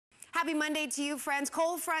Happy Monday to you, friends.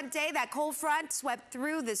 Cold front day. That cold front swept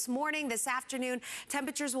through this morning, this afternoon.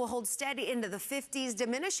 Temperatures will hold steady into the 50s,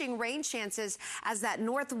 diminishing rain chances as that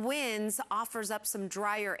north winds offers up some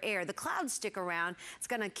drier air. The clouds stick around. It's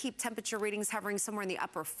going to keep temperature readings hovering somewhere in the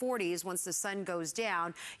upper 40s once the sun goes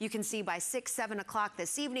down. You can see by 6, 7 o'clock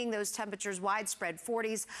this evening, those temperatures widespread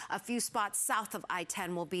 40s. A few spots south of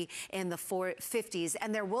I-10 will be in the 50s,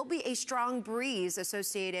 and there will be a strong breeze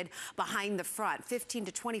associated behind the front. 15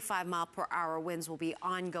 to 25 mile per hour winds will be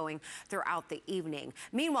ongoing throughout the evening.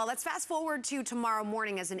 Meanwhile, let's fast forward to tomorrow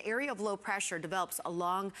morning as an area of low pressure develops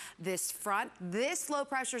along this front. This low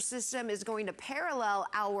pressure system is going to parallel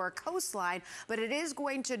our coastline, but it is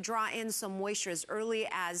going to draw in some moisture as early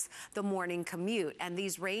as the morning commute. And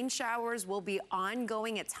these rain showers will be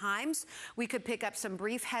ongoing at times. We could pick up some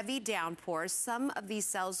brief heavy downpours. Some of these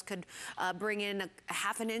cells could bring in a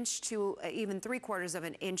half an inch to even 3/4 of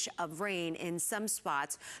an inch of rain in some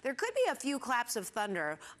spots. There could be a few claps of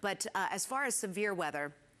thunder, but as far as severe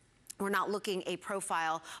weather, we're not looking a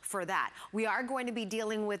profile for that. We are going to be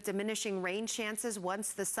dealing with diminishing rain chances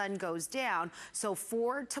once the sun goes down. So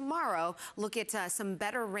for tomorrow, look at some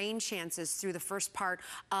better rain chances through the first part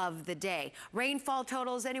of the day. Rainfall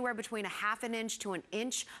totals anywhere between a half an inch to an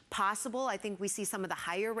inch possible. I think we see some of the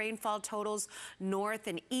higher rainfall totals north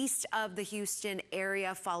and east of the Houston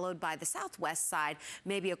area, followed by the southwest side,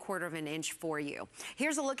 maybe a 1/4 of an inch for you.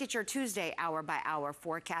 Here's a look at your Tuesday hour by hour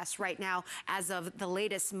forecast. Right now, as of the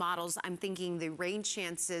latest models, I'm thinking the rain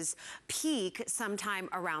chances peak sometime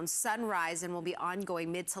around sunrise and will be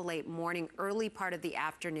ongoing mid to late morning, early part of the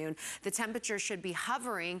afternoon. The temperature should be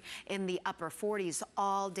hovering in the upper 40s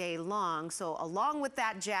all day long. So along with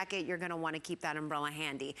that jacket, you're going to want to keep that umbrella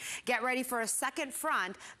handy. Get ready for a second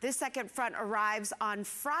front. This second front arrives on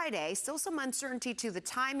Friday. Still some uncertainty to the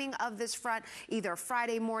timing of this front, either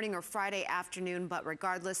Friday morning or Friday afternoon. But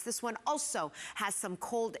regardless, this one also has some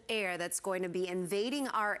cold air that's going to be invading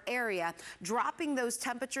our area, dropping those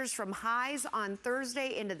temperatures from highs on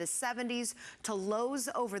Thursday into the 70s to lows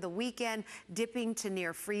over the weekend, dipping to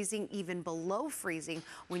near freezing, even below freezing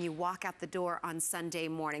when you walk out the door on Sunday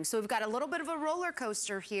morning. So we've got a little bit of a roller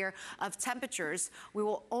coaster here of temperatures. We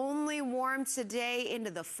will only warm today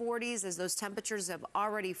into the 40s as those temperatures have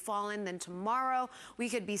already fallen. Then tomorrow we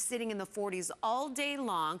could be sitting in the 40s all day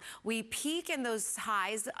long. We peak in those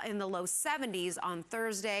highs in the low 70s on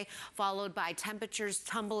Thursday, followed by temperatures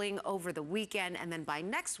tumbling over the weekend, and then by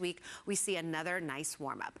next week we see another nice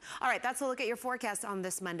warm up. All right, that's a look at your forecast on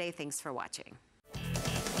this Monday. Thanks for watching.